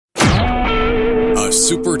a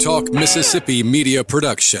SuperTalk Mississippi media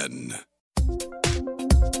production.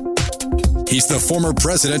 He's the former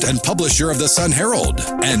president and publisher of the Sun Herald,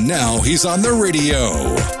 and now he's on the radio.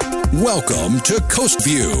 Welcome to Coast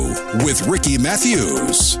View with Ricky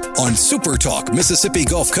Matthews on SuperTalk Mississippi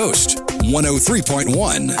Gulf Coast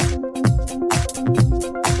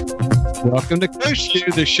 103.1. Welcome to Coast View,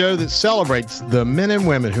 the show that celebrates the men and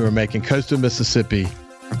women who are making coastal Mississippi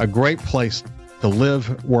a great place to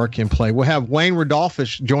live, work, and play. We'll have Wayne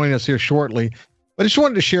Rodolphus joining us here shortly, but I just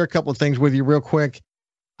wanted to share a couple of things with you real quick.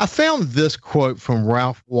 I found this quote from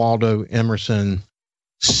Ralph Waldo Emerson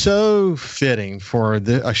so fitting for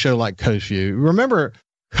a show like Coast View. Remember,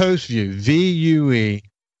 Coast View, VUE.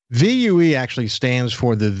 VUE actually stands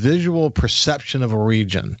for the visual perception of a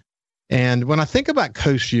region. And when I think about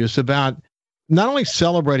Coast View, it's about not only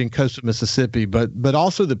celebrating coastal Mississippi, but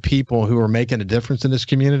also the people who are making a difference in this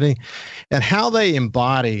community and how they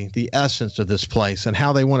embody the essence of this place and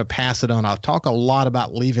how they want to pass it on. I'll talk a lot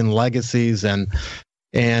about leaving legacies and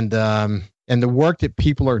the work that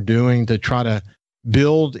people are doing to try to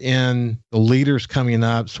build in the leaders coming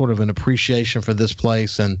up, sort of an appreciation for this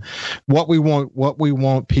place and what we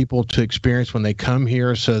want people to experience when they come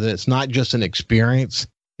here, so that it's not just an experience.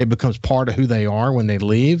 It becomes part of who they are when they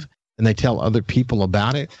leave and they tell other people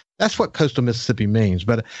about it. That's what coastal Mississippi means.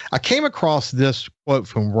 But I came across this quote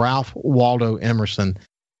from Ralph Waldo Emerson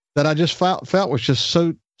that I just felt was just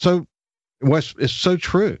it's so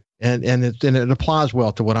true. And it applies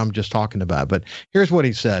well to what I'm just talking about. But here's what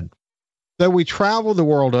he said. Though we travel the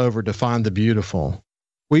world over to find the beautiful,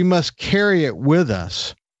 we must carry it with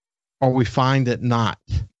us or we find it not.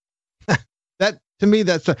 That, to me,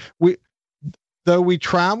 though we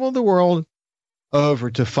travel the world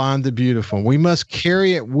over to find the beautiful, we must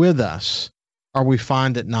carry it with us or we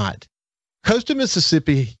find it not. Coastal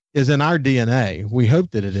Mississippi is in our DNA. We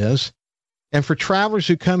hope that it is. And for travelers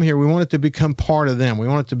who come here, we want it to become part of them. We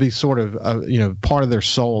want it to be sort of, part of their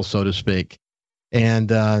soul, so to speak. And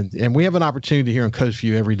we have an opportunity here in Coast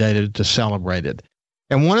View every day to celebrate it.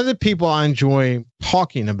 And one of the people I enjoy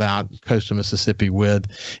talking about coastal Mississippi with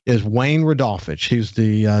is Wayne Rodolphus. He's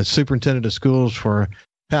the superintendent of schools for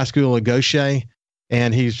Pascagoula Gautier,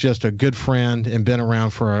 and he's just a good friend and been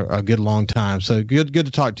around for a good long time. So good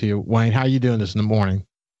to talk to you, Wayne. How are you doing this in the morning?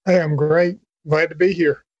 Hey, I'm great. Glad to be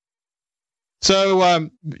here. So,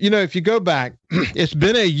 if you go back, it's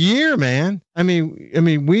been a year, man. I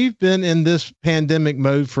mean, we've been in this pandemic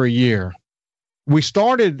mode for a year. We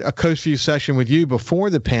started a Coast View session with you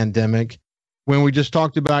before the pandemic when we just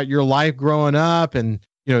talked about your life growing up and,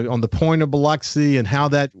 on the point of Biloxi and how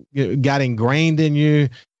that got ingrained in you.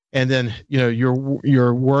 And then,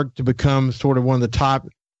 your work to become sort of one of the top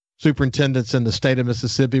superintendents in the state of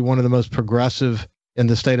Mississippi, one of the most progressive in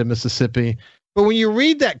the state of Mississippi. But when you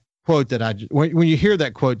read that quote when you hear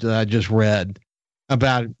that quote that I just read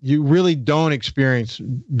about you really don't experience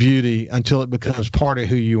beauty until it becomes part of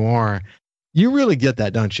who you are, you really get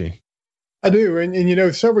that, don't you? I do.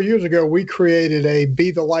 And several years ago, we created a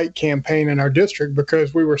Be the Light campaign in our district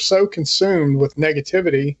because we were so consumed with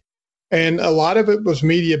negativity. And a lot of it was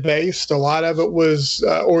media based. A lot of it was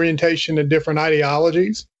orientation to different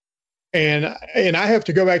ideologies. And I have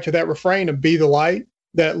to go back to that refrain of Be the Light,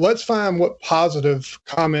 that let's find what positive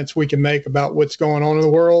comments we can make about what's going on in the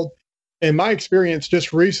world. In my experience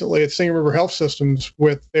just recently at Singing River Health Systems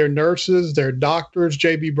with their nurses, their doctors,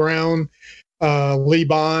 J.B. Brown, Lee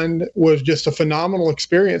Bond, was just a phenomenal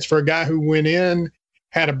experience for a guy who went in,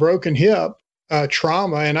 had a broken hip,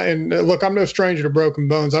 trauma. And look, I'm no stranger to broken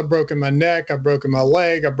bones. I've broken my neck. I've broken my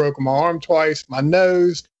leg. I've broken my arm twice, my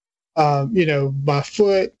nose, my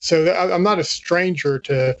foot. So I'm not a stranger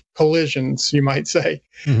to collisions, you might say.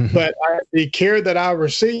 Mm-hmm. But the care that I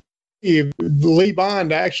received, Lee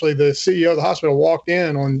Bond, actually the CEO of the hospital, walked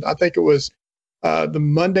in on, I think it was the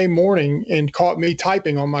Monday morning, and caught me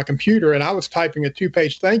typing on my computer. And I was typing a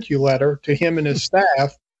 2-page thank you letter to him and his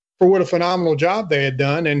staff for what a phenomenal job they had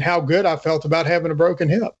done and how good I felt about having a broken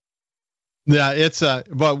hip. Yeah,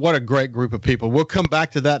 but what a great group of people. We'll come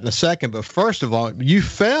back to that in a second. But first of all, you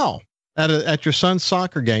fell at your son's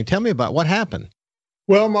soccer game. Tell me about what happened.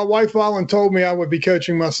 Well, my wife told me I would be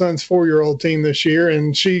coaching my son's 4-year-old team this year,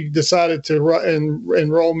 and she decided to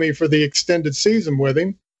enroll me for the extended season with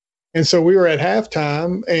him. And so we were at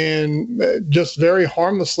halftime, and just very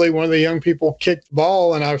harmlessly, one of the young people kicked the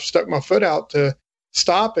ball, and I stuck my foot out to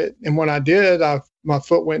stop it. And when I did, my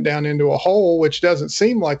foot went down into a hole, which doesn't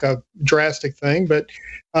seem like a drastic thing, but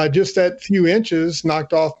just that few inches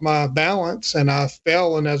knocked off my balance, and I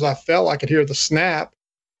fell. And as I fell, I could hear the snap.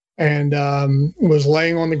 and was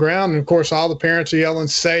laying on the ground. And of course, all the parents are yelling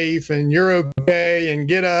 "safe" and "you're okay" and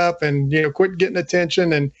 "get up" and quit getting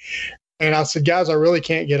attention. And I said, "Guys, I really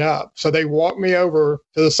can't get up." So they walked me over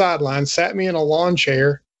to the sideline, sat me in a lawn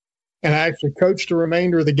chair, and I actually coached the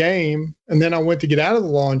remainder of the game. And then I went to get out of the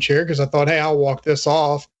lawn chair because I thought, hey, I'll walk this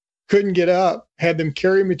off. Couldn't get up, had them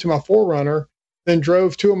carry me to my Forerunner, then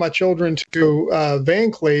drove two of my children to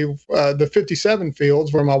Van Cleve, the 57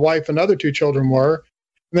 fields where my wife and other two children were.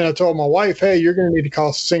 And then I told my wife, hey, you're going to need to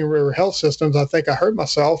call Singing River Health Systems. I think I hurt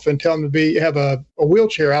myself, and tell them to have a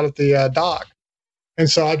wheelchair out at the dock. And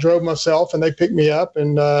so I drove myself, and they picked me up.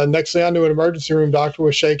 And next thing I knew, an emergency room doctor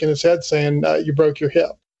was shaking his head saying, you broke your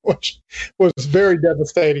hip, which was very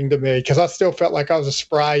devastating to me because I still felt like I was a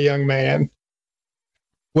spry young man.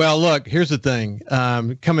 Well, look, here's the thing.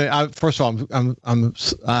 First of all,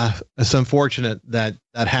 it's unfortunate that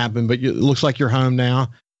happened, but it looks like you're home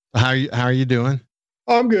now. How are you doing?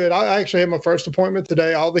 I'm good. I actually had my first appointment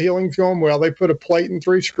today. All the healing's going well. They put a plate and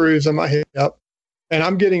 3 screws in my hip, and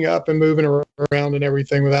I'm getting up and moving around and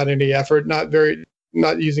everything without any effort.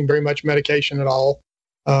 Not using very much medication at all.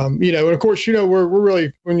 And of course, we're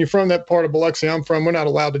really, when you're from that part of Biloxi I'm from, we're not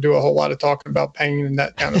allowed to do a whole lot of talking about pain and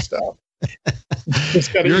that kind of stuff.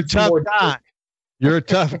 You're a tough guy. You're a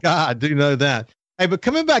tough guy. I do know that. Hey, but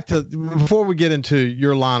coming back to, before we get into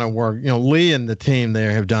your line of work, Lee and the team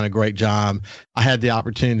there have done a great job. I had the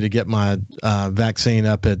opportunity to get my vaccine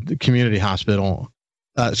up at the community hospital,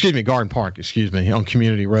 Garden Park, on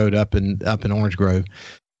Community Road up in Orange Grove.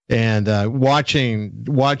 And watching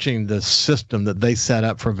the system that they set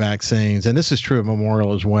up for vaccines, and this is true of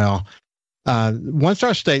Memorial as well. Once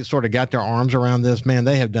our state sort of got their arms around this, man,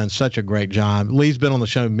 they have done such a great job. Lee's been on the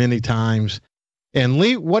show many times. And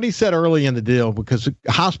Lee, what he said early in the deal, because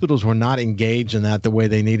hospitals were not engaged in that the way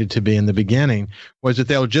they needed to be in the beginning, was that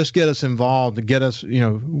they'll just get us involved to get us,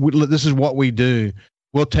 this is what we do.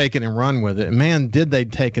 We'll take it and run with it. And man, did they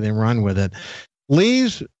take it and run with it.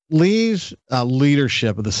 Lee's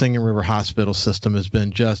leadership of the Singing River Hospital system has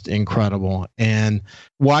been just incredible. And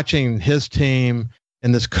watching his team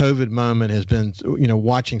in this COVID moment has been,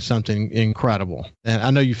 watching something incredible. And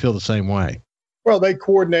I know you feel the same way. Well, they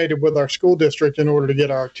coordinated with our school district in order to get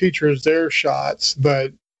our teachers their shots,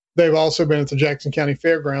 but they've also been at the Jackson County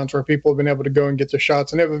Fairgrounds where people have been able to go and get their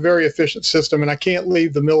shots, and they have a very efficient system. And I can't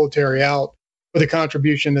leave the military out with the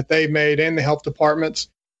contribution that they made and the health departments,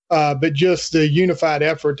 but just the unified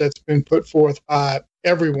effort that's been put forth by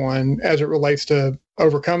everyone as it relates to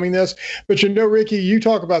overcoming this. But Ricky, you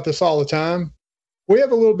talk about this all the time. We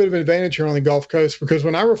have a little bit of an advantage here on the Gulf Coast because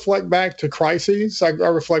when I reflect back to crises, I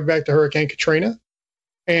reflect back to Hurricane Katrina,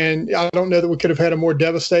 and I don't know that we could have had a more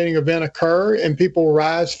devastating event occur and people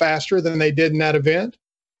rise faster than they did in that event.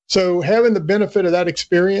 So having the benefit of that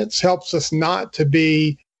experience helps us not to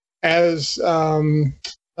be as, I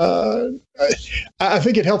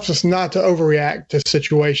think it helps us not to overreact to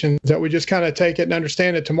situations, that we just kind of take it and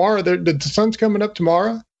understand that tomorrow, the sun's coming up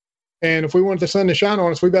tomorrow. And if we want the sun to shine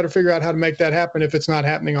on us, we better figure out how to make that happen if it's not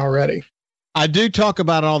happening already. I do talk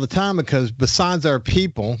about it all the time because besides our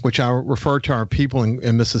people, which I refer to our people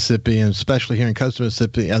in Mississippi, and especially here in coastal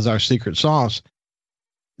Mississippi, as our secret sauce,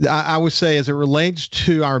 I would say as it relates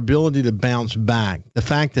to our ability to bounce back, the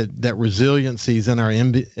fact that resiliency is in our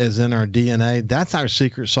DNA, that's our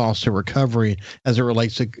secret sauce to recovery as it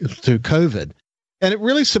relates to COVID. And it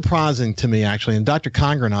really surprising to me, actually, and Dr.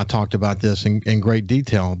 Conger and I talked about this in great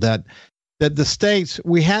detail, that the states,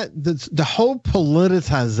 we had the whole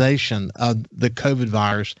politicization of the COVID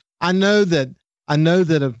virus. I know that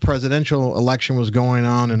a presidential election was going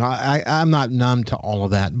on, and I'm not numb to all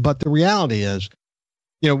of that. But the reality is,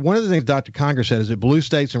 one of the things Dr. Conger said is that blue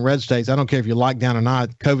states and red states, I don't care if you lock down or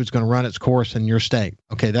not, COVID's going to run its course in your state.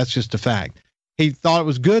 Okay, that's just a fact. He thought it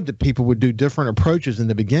was good that people would do different approaches in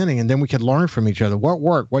the beginning, and then we could learn from each other what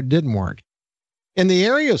worked, what didn't work. In the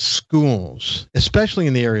area of schools, especially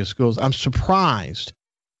in the area of schools, I'm surprised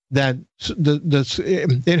that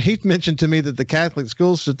and he mentioned to me that the Catholic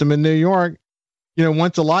school system in New York,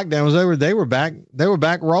 once the lockdown was over, they were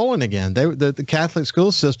back rolling again. The Catholic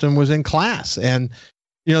school system was in class, and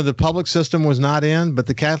the public system was not in, but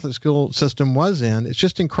the Catholic school system was in. It's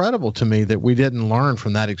just incredible to me that we didn't learn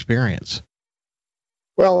from that experience.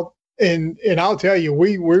 Well, and I'll tell you,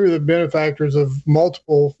 we were the benefactors of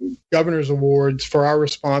multiple governor's awards for our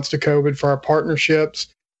response to COVID, for our partnerships,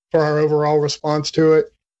 for our overall response to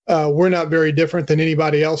it. We're not very different than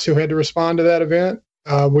anybody else who had to respond to that event.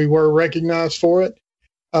 We were recognized for it.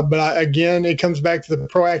 But again, it comes back to the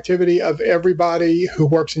proactivity of everybody who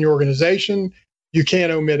works in your organization. You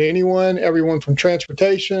can't omit anyone from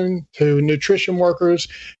transportation to nutrition workers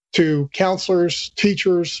to counselors,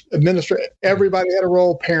 teachers, administrators. Everybody had a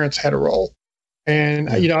role. Parents had a role. And,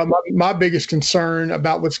 my biggest concern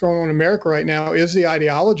about what's going on in America right now is the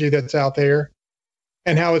ideology that's out there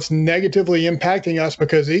and how it's negatively impacting us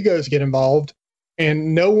because egos get involved.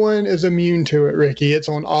 And no one is immune to it, Ricky. It's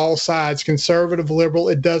on all sides, conservative, liberal,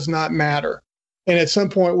 it does not matter. And at some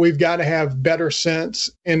point, we've got to have better sense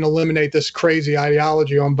and eliminate this crazy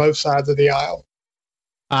ideology on both sides of the aisle.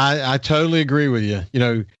 I totally agree with you.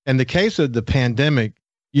 In the case of the pandemic,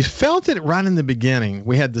 you felt it right in the beginning.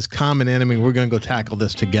 We had this common enemy. We're going to go tackle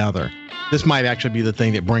this together. This might actually be the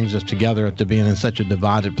thing that brings us together after being in such a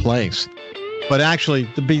divided place. But actually,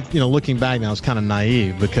 to be, looking back now, it's kind of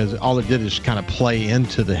naive because all it did is kind of play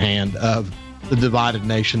into the hand of the divided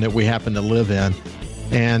nation that we happen to live in.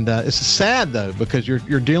 And it's sad, though, because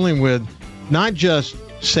you're dealing with not just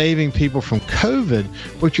saving people from COVID,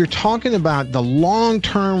 but you're talking about the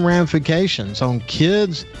long-term ramifications on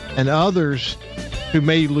kids and others who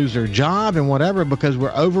may lose their job and whatever because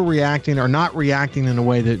we're overreacting or not reacting in a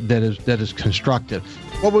way that is constructive.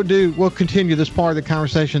 What we'll do, we'll continue this part of the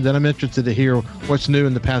conversation. Then I'm interested to hear what's new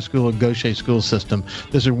in the Pascagoula Gautier school system.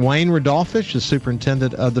 This is Wayne Rudolphich, the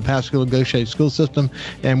superintendent of the Pascagoula Gautier school system,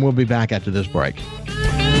 and we'll be back after this break.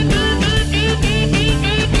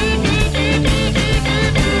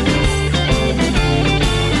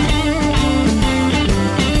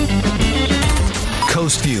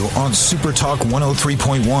 Coast View on Super Talk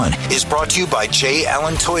 103.1 is brought to you by J.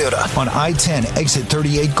 Allen Toyota on I-10 exit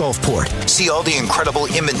 38 Gulfport. See all the incredible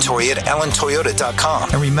inventory at allentoyota.com.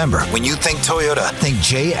 And remember, when you think Toyota, think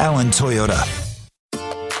J. Allen Toyota.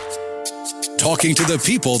 Talking to the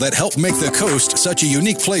people that help make the coast such a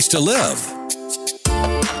unique place to live.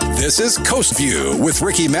 This is Coast View with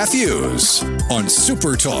Ricky Matthews on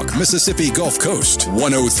Super Talk Mississippi Gulf Coast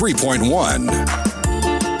 103.1.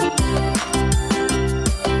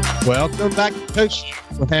 Welcome back, Coach.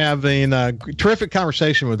 We're having a terrific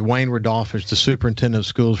conversation with Wayne Rudolphich, the superintendent of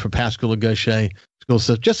schools for Pascagoula Gautier School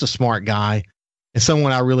System. Just a smart guy and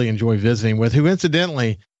someone I really enjoy visiting with, who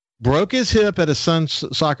incidentally broke his hip at his son's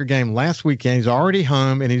soccer game last weekend. He's already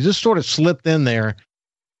home, and he just sort of slipped in there,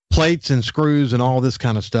 plates and screws and all this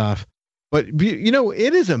kind of stuff. But,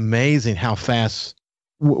 it is amazing how fast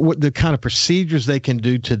what the kind of procedures they can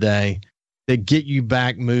do today that get you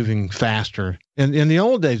back moving faster. And in the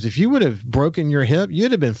old days, if you would have broken your hip,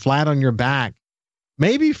 you'd have been flat on your back,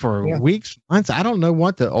 maybe for weeks, months. I don't know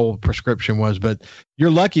what the old prescription was, but you're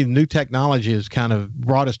lucky new technology has kind of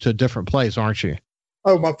brought us to a different place, aren't you?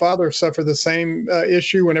 Oh, my father suffered the same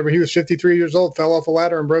issue whenever he was 53 years old, fell off a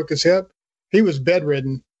ladder and broke his hip. He was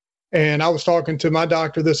bedridden. And I was talking to my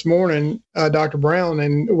doctor this morning, Dr. Brown,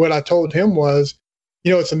 and what I told him was,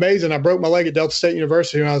 it's amazing. I broke my leg at Delta State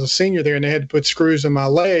University when I was a senior there, and they had to put screws in my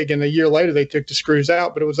leg. And a year later, they took the screws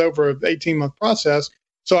out, but it was over an 18-month process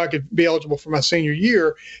so I could be eligible for my senior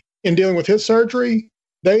year. In dealing with his surgery,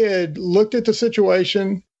 they had looked at the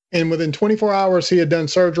situation, and within 24 hours, he had done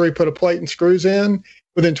surgery, put a plate and screws in.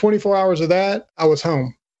 Within 24 hours of that, I was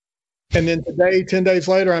home. And then today, 10 days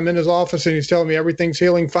later, I'm in his office, and he's telling me everything's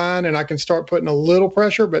healing fine, and I can start putting a little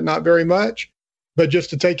pressure, but not very much. But just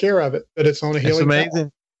to take care of it, but it's on a healing. It's amazing.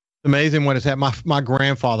 It's amazing what has happened. My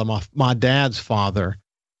grandfather, my dad's father,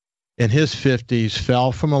 in his 50s,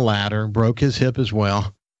 fell from a ladder, broke his hip as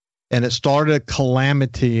well, and it started a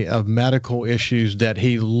calamity of medical issues that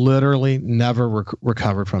he literally never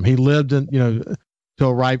recovered from. He lived in, to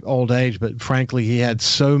a ripe old age, but frankly, he had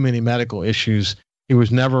so many medical issues. He was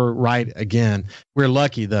never right again. We're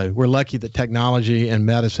lucky, though. We're lucky that technology and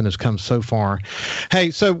medicine has come so far.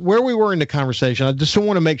 Hey, so where we were in the conversation, I just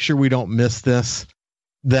want to make sure we don't miss this,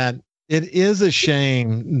 that it is a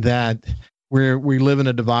shame that we live in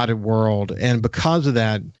a divided world. And because of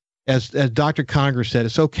that, as Dr. Conger said,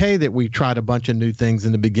 it's okay that we tried a bunch of new things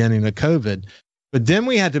in the beginning of COVID, but then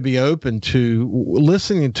we had to be open to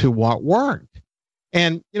listening to what worked.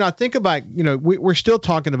 And, I think about, we're still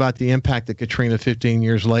talking about the impact of Katrina 15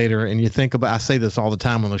 years later. And you think about, I say this all the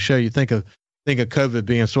time on the show, you think of COVID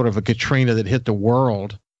being sort of a Katrina that hit the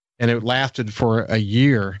world and it lasted for a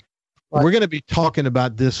year. Right. We're going to be talking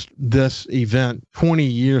about this event 20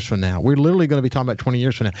 years from now. We're literally going to be talking about 20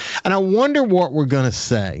 years from now. And I wonder what we're going to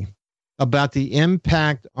say about the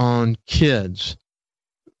impact on kids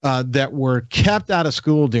that were kept out of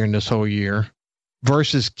school during this whole year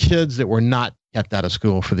versus kids that were not kept out of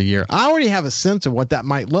school for the year. I already have a sense of what that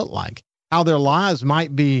might look like, how their lives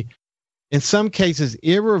might be, in some cases,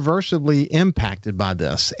 irreversibly impacted by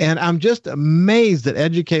this. And I'm just amazed that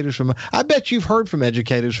educators I bet you've heard from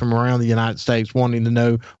educators from around the United States wanting to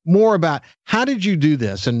know more about how did you do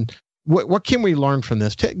this and what can we learn from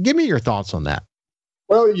this? Give me your thoughts on that.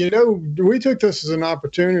 Well, we took this as an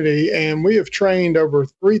opportunity, and we have trained over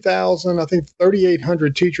 3,000, I think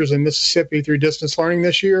 3,800 teachers in Mississippi through distance learning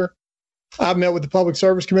this year. I've met with the Public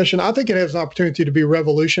Service Commission. I think it has an opportunity to be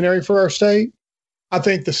revolutionary for our state. I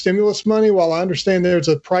think the stimulus money, while I understand there's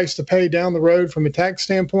a price to pay down the road from a tax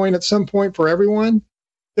standpoint at some point for everyone,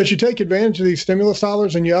 that you take advantage of these stimulus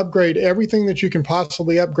dollars and you upgrade everything that you can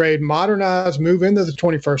possibly upgrade, modernize, move into the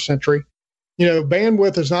 21st century.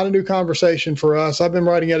 Bandwidth is not a new conversation for us. I've been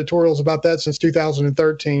writing editorials about that since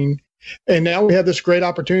 2013. And now we have this great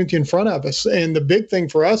opportunity in front of us. And the big thing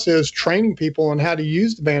for us is training people on how to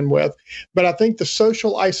use the bandwidth. But I think the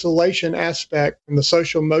social isolation aspect and the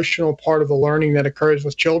social emotional part of the learning that occurs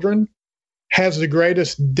with children has the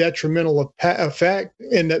greatest detrimental effect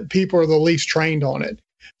in that people are the least trained on it.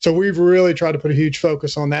 So we've really tried to put a huge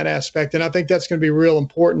focus on that aspect. And I think that's going to be real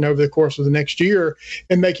important over the course of the next year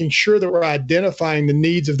in making sure that we're identifying the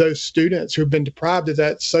needs of those students who've been deprived of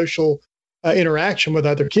that social interaction with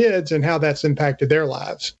other kids and how that's impacted their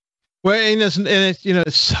lives. Well, and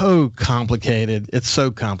it's so complicated. It's so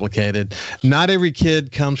complicated. Not every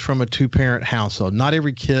kid comes from a 2-parent household. Not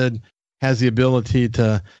every kid has the ability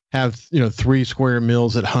to have, 3 square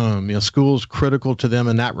meals at home. School's critical to them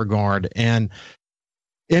in that regard. And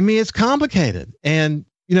it's complicated. And,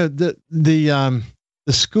 the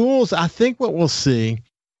schools, I think what we'll see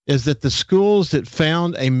is that the schools that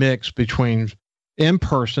found a mix between in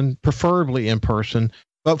person, preferably in person,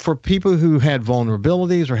 but for people who had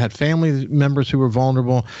vulnerabilities or had family members who were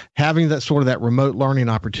vulnerable, having that remote learning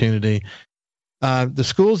opportunity, the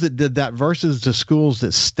schools that did that versus the schools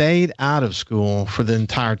that stayed out of school for the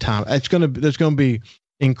entire time, there's going to be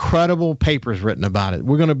incredible papers written about it.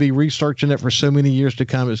 We're going to be researching it for so many years to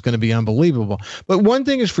come. It's going to be unbelievable. But one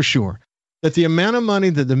thing is for sure, that the amount of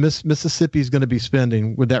money that the Mississippi is going to be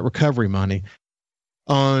spending with that recovery money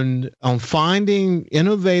on finding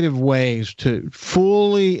innovative ways to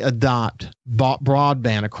fully adopt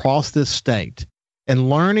broadband across this state and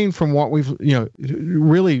learning from what we've,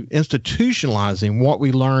 really institutionalizing what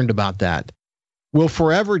we learned about that will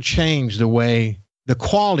forever change the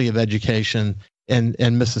quality of education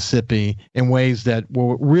in Mississippi in ways that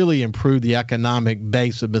will really improve the economic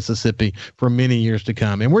base of Mississippi for many years to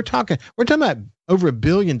come. And we're talking about over $1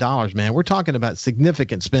 billion, man. We're talking about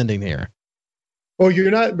significant spending here. Well,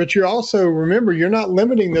 but you're also, remember, you're not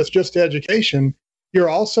limiting this just to education. You're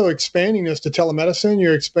also expanding this to telemedicine.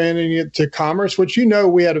 You're expanding it to commerce, which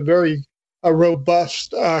we had a very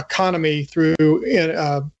robust economy through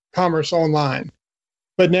commerce online.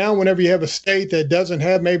 But now whenever you have a state that doesn't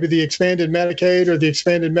have maybe the expanded Medicaid or the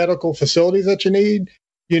expanded medical facilities that you need,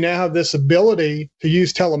 you now have this ability to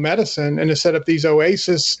use telemedicine and to set up these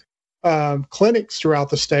oasis clinics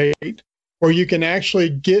throughout the state where you can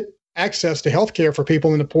actually get access to healthcare for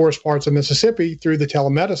people in the poorest parts of Mississippi through the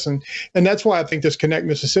telemedicine. And that's why I think this Connect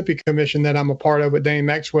Mississippi Commission that I'm a part of with Dane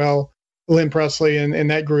Maxwell, Lynn Presley, and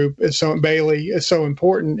that group Bailey is so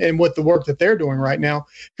important, and with the work that they're doing right now,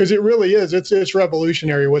 because it really is, it's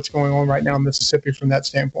revolutionary what's going on right now in Mississippi from that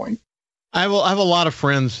standpoint. I have a lot of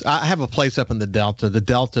friends. I have a place up in the Delta. The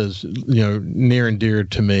Delta is, near and dear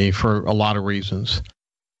to me for a lot of reasons.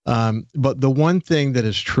 But the one thing that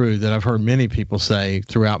is true that I've heard many people say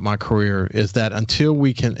throughout my career is that until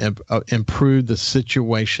we can improve the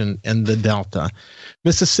situation in the Delta,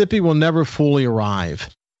 Mississippi will never fully arrive.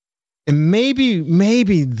 And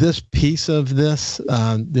maybe this piece of this,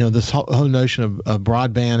 this whole notion of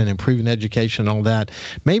broadband and improving education and all that,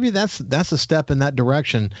 maybe that's a step in that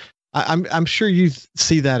direction. I'm sure you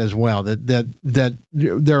see that as well, that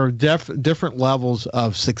there are different levels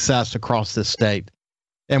of success across this state.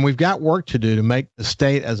 And we've got work to do to make the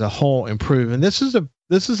state as a whole improve. And this is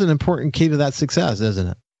an important key to that success, isn't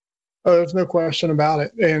it? Oh, there's no question about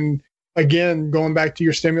it. And again, going back to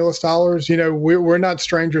your stimulus dollars, we're not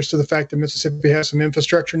strangers to the fact that Mississippi has some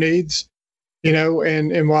infrastructure needs,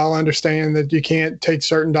 and while I understand that you can't take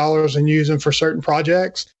certain dollars and use them for certain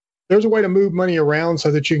projects, there's a way to move money around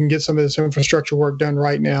so that you can get some of this infrastructure work done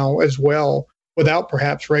right now as well, without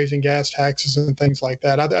perhaps raising gas taxes and things like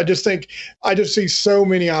that. I just see so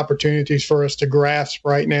many opportunities for us to grasp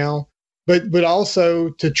right now, but also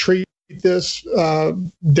to treat this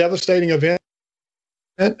devastating event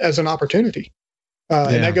as an opportunity.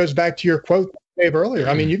 And that goes back to your quote I gave earlier.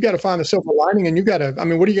 I mean, you've got to find a silver lining, and what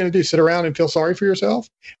are you going to do? Sit around and feel sorry for yourself?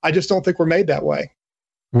 I just don't think we're made that way.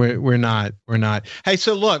 We're not. Hey,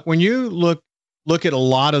 so look, when you look at a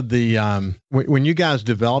lot of the when you guys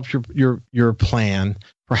developed your plan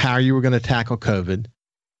for how you were going to tackle COVID,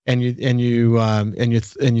 and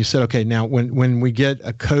you said, okay, now when we get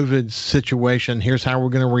a COVID situation, here's how we're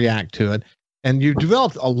going to react to it. and you've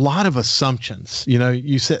developed a lot of assumptions.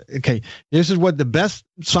 You said, okay, this is what the best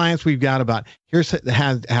science we've got about. Here's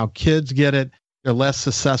how kids get it. They're less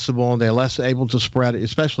susceptible and they're less able to spread it,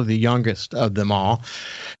 especially the youngest of them all.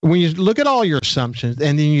 When you look at all your assumptions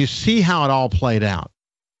and then you see how it all played out,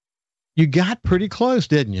 you got pretty close,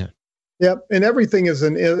 didn't you? Yep. And everything is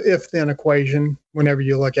an if-then equation whenever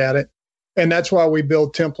you look at it. And that's why we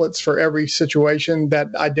build templates for every situation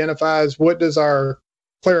that identifies what does our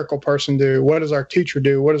clerical person do? What does our teacher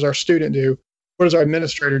do? What does our student do? What does our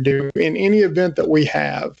administrator do in any event that we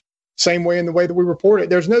have? Same way in the way that we report it.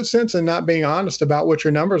 There's no sense in not being honest about what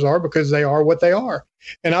your numbers are because they are what they are.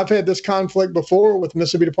 And I've had this conflict before with the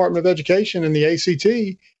Mississippi Department of Education and the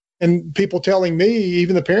ACT, and people telling me,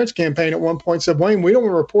 even the parents campaign at one point said, Wayne, we don't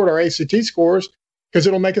want to report our ACT scores because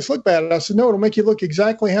it'll make us look bad. And I said, no, it'll make you look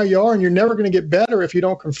exactly how you are, and you're never going to get better if you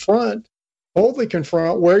don't boldly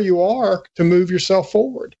confront where you are to move yourself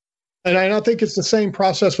forward. And I think it's the same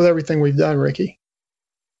process with everything we've done, Ricky.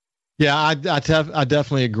 Yeah, I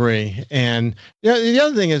definitely agree. And the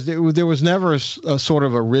other thing is there was never a sort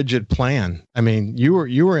of a rigid plan. I mean, you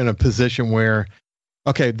were in a position where,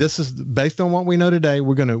 okay, this is based on what we know today.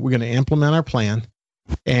 We're gonna implement our plan,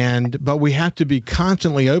 but we have to be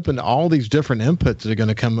constantly open to all these different inputs that are going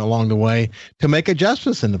to come along the way to make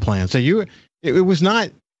adjustments in the plan. So it was not.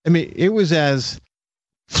 I mean, it was as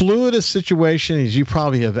fluid a situation as you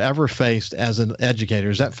probably have ever faced as an educator.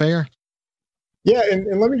 Is that fair? Yeah,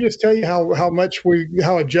 and let me just tell you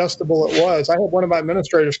how adjustable it was. I had one of my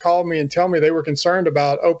administrators call me and tell me they were concerned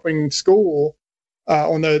about opening school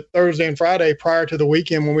on the Thursday and Friday prior to the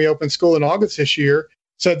weekend when we opened school in August this year,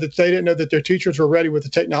 said that they didn't know that their teachers were ready with the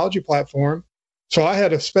technology platform. So I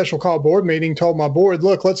had a special call board meeting, told my board,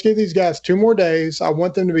 look, let's give these guys 2 more days. I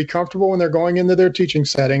want them to be comfortable when they're going into their teaching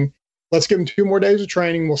setting. Let's give them 2 more days of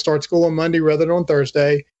training. We'll start school on Monday rather than on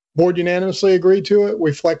Thursday. Board unanimously agreed to it.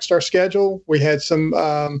 We flexed our schedule. We had some,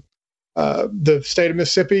 the state of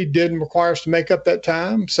Mississippi didn't require us to make up that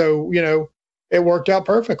time. So, it worked out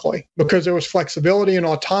perfectly because there was flexibility and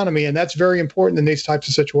autonomy, and that's very important in these types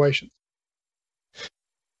of situations.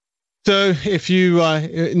 So if you,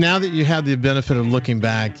 now that you have the benefit of looking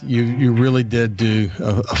back, you really did do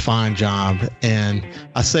a fine job. And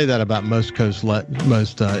I say that about most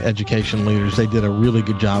education leaders. They did a really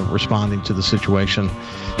good job of responding to the situation.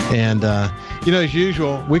 And, as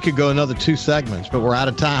usual, we could go another 2 segments, but we're out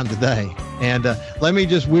of time today. And let me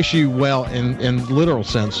just wish you well in literal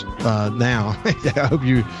sense now. I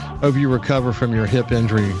hope you recover from your hip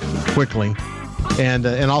injury quickly. And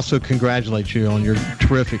also congratulate you on your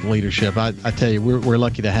terrific leadership. I tell you, we're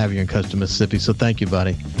lucky to have you in Coastal Mississippi. So thank you,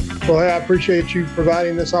 buddy. Well, I appreciate you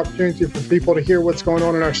providing this opportunity for people to hear what's going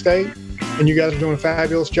on in our state. And you guys are doing a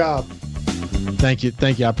fabulous job. Thank you.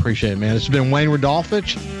 I appreciate it, man. It's been Wayne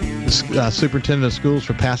Rodolfich, Superintendent of Schools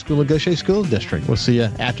for Pascagoula Gautier School District. We'll see you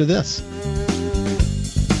after this.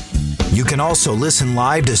 You can also listen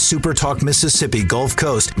live to Super Talk Mississippi Gulf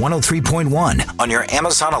Coast 103.1 on your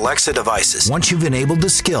Amazon Alexa devices. Once you've enabled the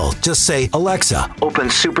skill, just say, Alexa, open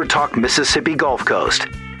Super Talk Mississippi Gulf Coast.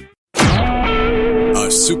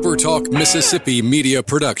 A Super Talk Mississippi media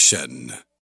production.